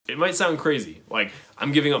It might sound crazy, like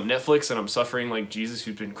I'm giving up Netflix and I'm suffering like Jesus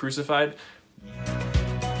who's been crucified.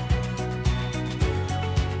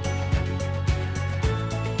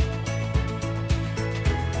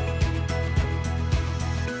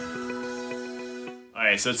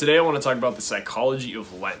 Alright, so today I want to talk about the psychology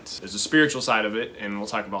of Lent. There's a spiritual side of it, and we'll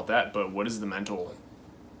talk about that, but what is the mental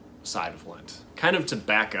side of Lent? Kind of to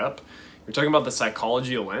back up, we're talking about the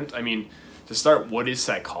psychology of Lent. I mean, to start, what is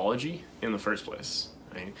psychology in the first place?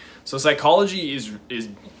 Right? So psychology is,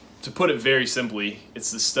 to put it very simply,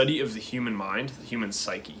 it's the study of the human mind, the human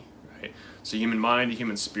psyche, right? So human mind, the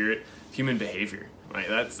human spirit, human behavior, right?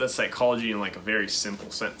 That's psychology in like a very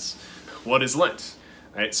simple sense. What is Lent?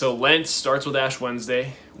 Right, so Lent starts with Ash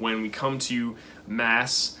Wednesday when we come to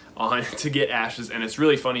Mass to get ashes, and it's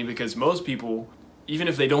really funny because most people, even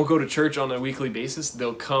if they don't go to church on a weekly basis,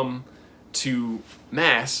 they'll come to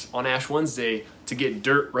Mass on Ash Wednesday to get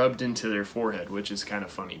dirt rubbed into their forehead, which is kind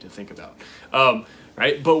of funny to think about.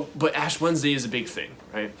 Right, but Ash Wednesday is a big thing,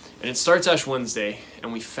 right? And it starts Ash Wednesday,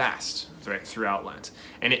 and we fast right throughout Lent,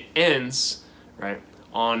 and it ends right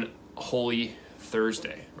on Holy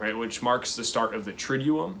Thursday, right, which marks the start of the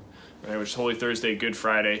Triduum, right, which is Holy Thursday, Good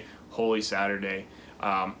Friday, Holy Saturday,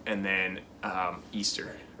 and then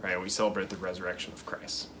Easter, right? We celebrate the resurrection of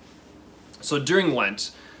Christ. So during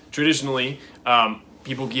Lent, traditionally,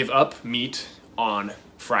 people give up meat on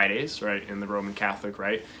Fridays, right, in the Roman Catholic,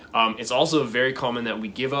 right? It's also very common that we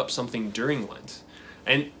give up something during Lent.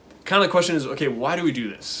 And kind of the question is, okay, why do we do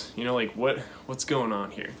this? You know, like what's going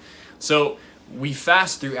on here? So we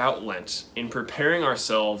fast throughout Lent in preparing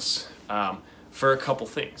ourselves for a couple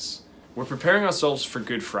things. We're preparing ourselves for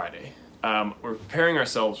Good Friday. We're preparing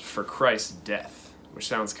ourselves for Christ's death, which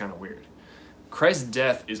sounds kind of weird. Christ's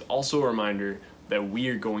death is also a reminder that we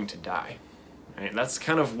are going to die. Right? That's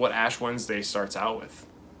kind of what Ash Wednesday starts out with.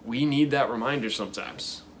 We need that reminder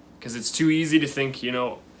sometimes because it's too easy to think, you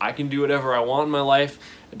know, I can do whatever I want in my life.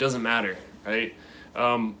 It doesn't matter, right?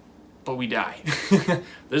 But we die.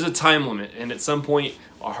 There's a time limit, and at some point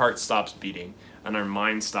our heart stops beating and our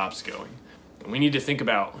mind stops going. And we need to think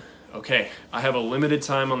about, okay, I have a limited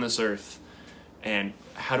time on this earth, and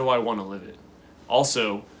how do I want to live it?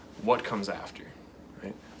 Also, what comes after?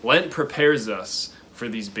 Right? Lent prepares us for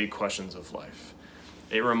these big questions of life.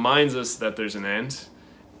 It reminds us that there's an end,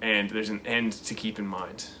 and there's an end to keep in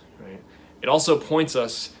mind. Right? It also points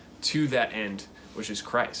us to that end, which is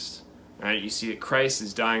Christ. Right? You see that Christ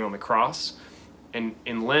is dying on the cross, and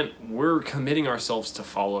in Lent, we're committing ourselves to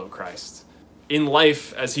follow Christ. In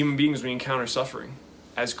life, as human beings, we encounter suffering,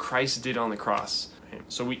 as Christ did on the cross. Right?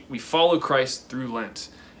 So we follow Christ through Lent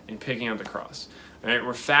and picking up the cross. Right?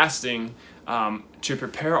 We're fasting to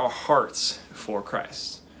prepare our hearts for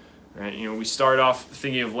Christ. Right? You know, we start off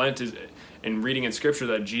thinking of Lent and reading in Scripture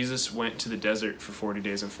that Jesus went to the desert for 40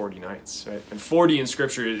 days and 40 nights. Right? And 40 in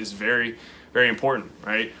Scripture is very, very important,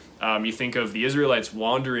 right? You think of the Israelites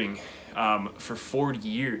wandering for 40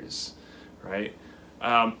 years, right?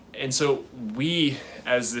 And so we,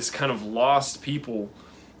 as this kind of lost people,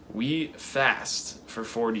 we fast for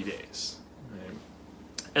 40 days. Right?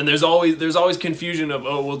 And there's always confusion of,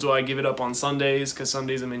 oh, well, do I give it up on Sundays because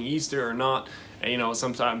Sundays I'm in Easter or not? And, you know,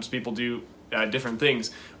 sometimes people do different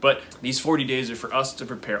things. But these 40 days are for us to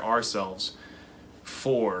prepare ourselves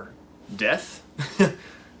for death,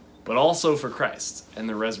 but also for Christ and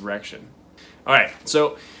the resurrection. All right,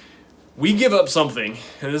 so we give up something,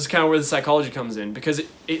 and this is kind of where the psychology comes in, because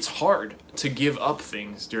it's hard to give up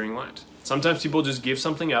things during Lent. Sometimes people just give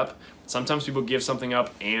something up. Sometimes people give something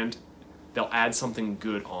up and they'll add something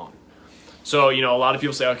good on. So, you know, a lot of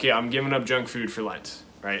people say, okay, I'm giving up junk food for Lent,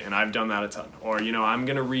 right? And I've done that a ton. Or, you know, I'm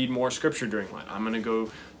going to read more Scripture during Lent. I'm going to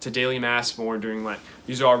go to daily Mass more during Lent.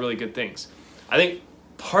 These are all really good things. I think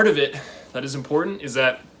part of it that is important is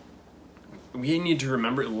that we need to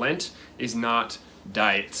remember Lent is not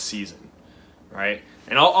diet season, right?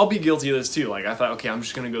 And I'll be guilty of this too. Like I thought, okay, I'm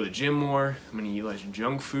just going to go to the gym more. I'm going to eat less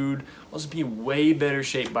junk food. I'll just be in way better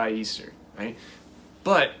shape by Easter, right?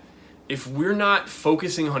 But if we're not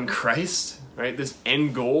focusing on Christ, right, this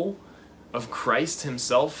end goal of Christ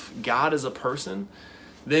himself, God as a person,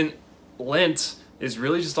 then Lent is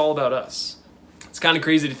really just all about us. It's kind of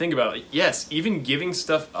crazy to think about. Yes, even giving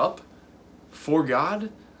stuff up for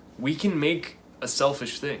God, we can make a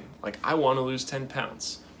selfish thing. Like, I want to lose 10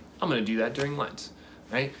 pounds. I'm going to do that during Lent,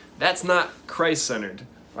 right? That's not Christ-centered,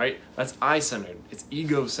 right? That's I-centered. It's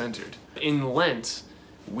ego-centered. In Lent,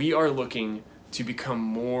 we are looking to become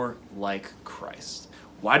more like Christ.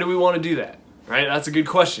 Why do we want to do that, right? That's a good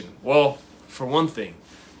question. Well, for one thing,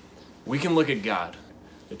 we can look at God,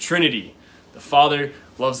 the Trinity. The Father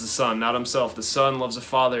loves the Son, not himself. The Son loves the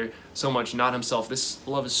Father. so much, not himself. This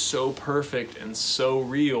love is so perfect and so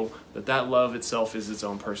real that love itself is its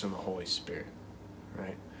own person, the Holy Spirit,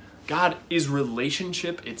 right? God is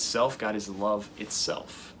relationship itself. God is love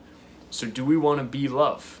itself. So do we want to be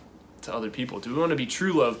love to other people? Do we want to be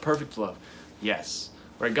true love, perfect love? Yes.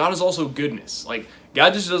 Right? God is also goodness. Like,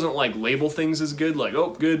 God just doesn't like label things as good, like,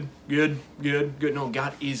 oh, good, good, good, good. No,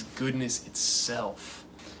 God is goodness itself.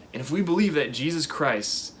 And if we believe that Jesus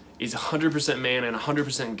Christ is 100% man and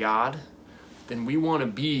 100% God, then we want to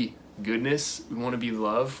be goodness, we want to be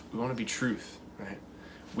love, we want to be truth, right?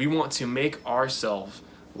 We want to make ourselves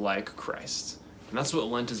like Christ. And that's what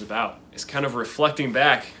Lent is about. It's kind of reflecting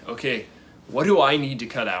back, okay, what do I need to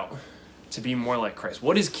cut out to be more like Christ?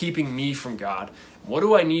 What is keeping me from God? What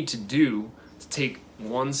do I need to do to take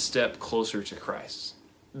one step closer to Christ?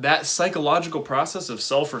 That psychological process of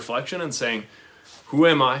self-reflection and saying, who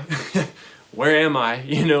am I? Where am I?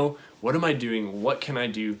 What am I doing? What can I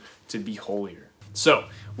do to be holier? So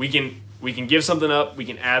we can give something up, we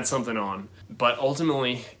can add something on, but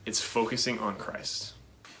ultimately it's focusing on Christ.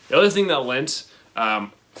 The other thing that Lent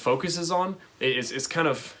focuses on is kind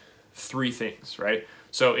of three things, right?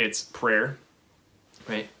 So it's prayer,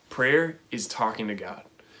 right? Prayer is talking to God.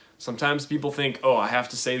 Sometimes people think, oh, I have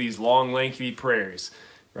to say these long, lengthy prayers,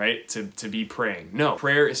 right, to be praying. No,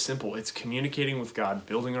 prayer is simple. It's communicating with God,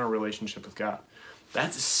 building our relationship with God.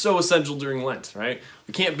 That's so essential during Lent, right?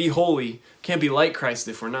 We can't be holy, can't be like Christ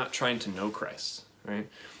if we're not trying to know Christ, right?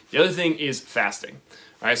 The other thing is fasting,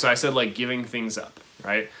 right? So I said like giving things up,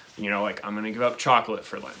 right? Like I'm going to give up chocolate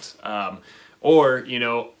for Lent. Or,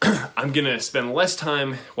 I'm going to spend less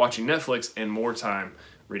time watching Netflix and more time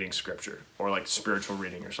reading scripture or like spiritual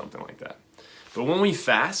reading or something like that. But when we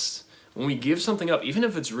fast, when we give something up, even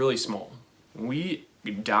if it's really small, we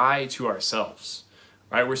die to ourselves,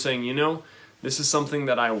 right? We're saying, this is something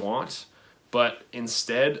that I want, but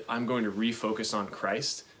instead I'm going to refocus on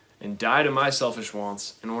Christ and die to my selfish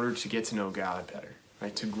wants in order to get to know God better,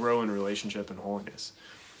 right? To grow in relationship and holiness.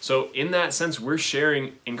 So in that sense, we're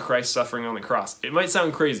sharing in Christ's suffering on the cross. It might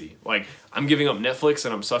sound crazy, like I'm giving up Netflix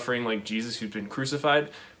and I'm suffering like Jesus who's been crucified.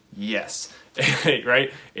 Yes,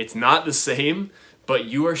 right? It's not the same, but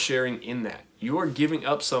you are sharing in that. You are giving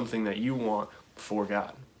up something that you want for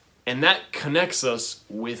God. And that connects us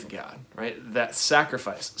with God, right? That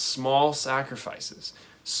sacrifice, small sacrifices,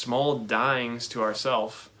 small dyings to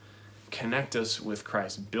ourselves connect us with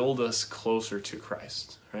Christ, build us closer to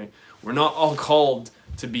Christ, right? We're not all called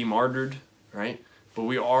to be martyred, right? But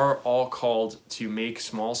we are all called to make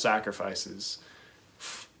small sacrifices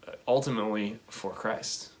ultimately for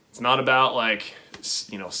Christ. It's not about like,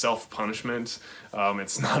 self-punishment.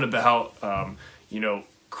 It's not about,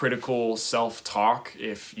 critical self-talk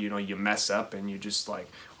if, you mess up and you just like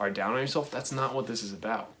are down on yourself. That's not what this is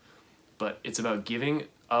about. But it's about giving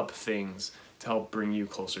up things to help bring you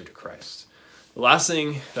closer to Christ. The last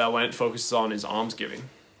thing that Lent focuses on is almsgiving,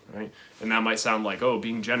 right? And that might sound like, oh,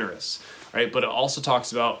 being generous, right? But it also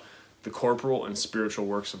talks about the corporal and spiritual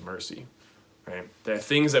works of mercy, right? There are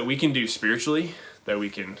things that we can do spiritually, that we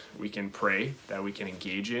can pray, that we can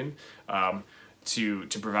engage in, to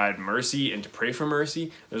provide mercy and to pray for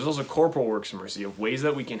mercy. There's also corporal works of mercy, of ways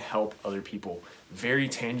that we can help other people very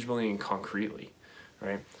tangibly and concretely,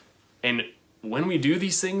 right? And when we do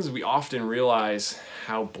these things, we often realize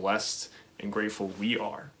how blessed and grateful we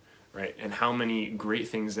are, right? And how many great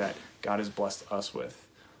things that God has blessed us with,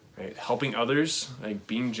 right? Helping others, like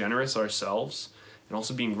being generous ourselves, and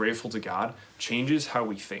also being grateful to God changes how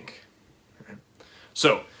we think, right?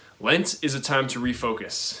 So Lent is a time to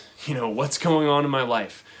refocus. What's going on in my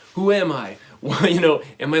life? Who am I?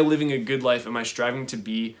 Am I living a good life? Am I striving to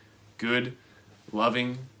be good,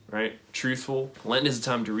 loving, right? Truthful? Lent is a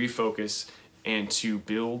time to refocus and to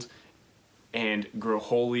build and grow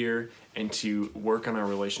holier and to work on our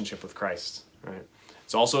relationship with Christ, right?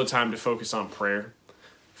 It's also a time to focus on prayer,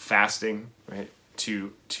 fasting, right?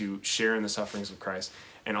 To share in the sufferings of Christ,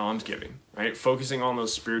 and almsgiving, right? Focusing on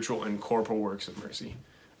those spiritual and corporal works of mercy.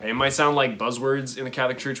 It might sound like buzzwords in the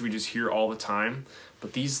Catholic Church we just hear all the time,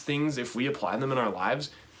 but these things, if we apply them in our lives,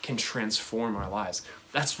 can transform our lives.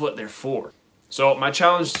 That's what they're for. So my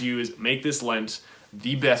challenge to you is make this Lent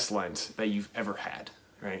the best Lent that you've ever had,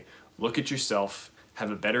 right? Look at yourself, have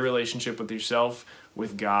a better relationship with yourself,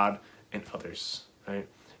 with God, and others, right?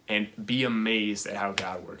 And be amazed at how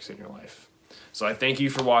God works in your life. So I thank you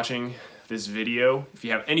for watching this video. If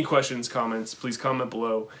you have any questions, comments, please comment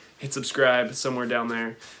below. Hit subscribe somewhere down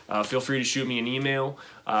there. Feel free to shoot me an email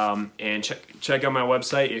and check out my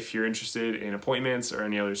website if you're interested in appointments or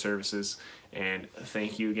any other services. And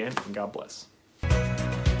thank you again, and God bless.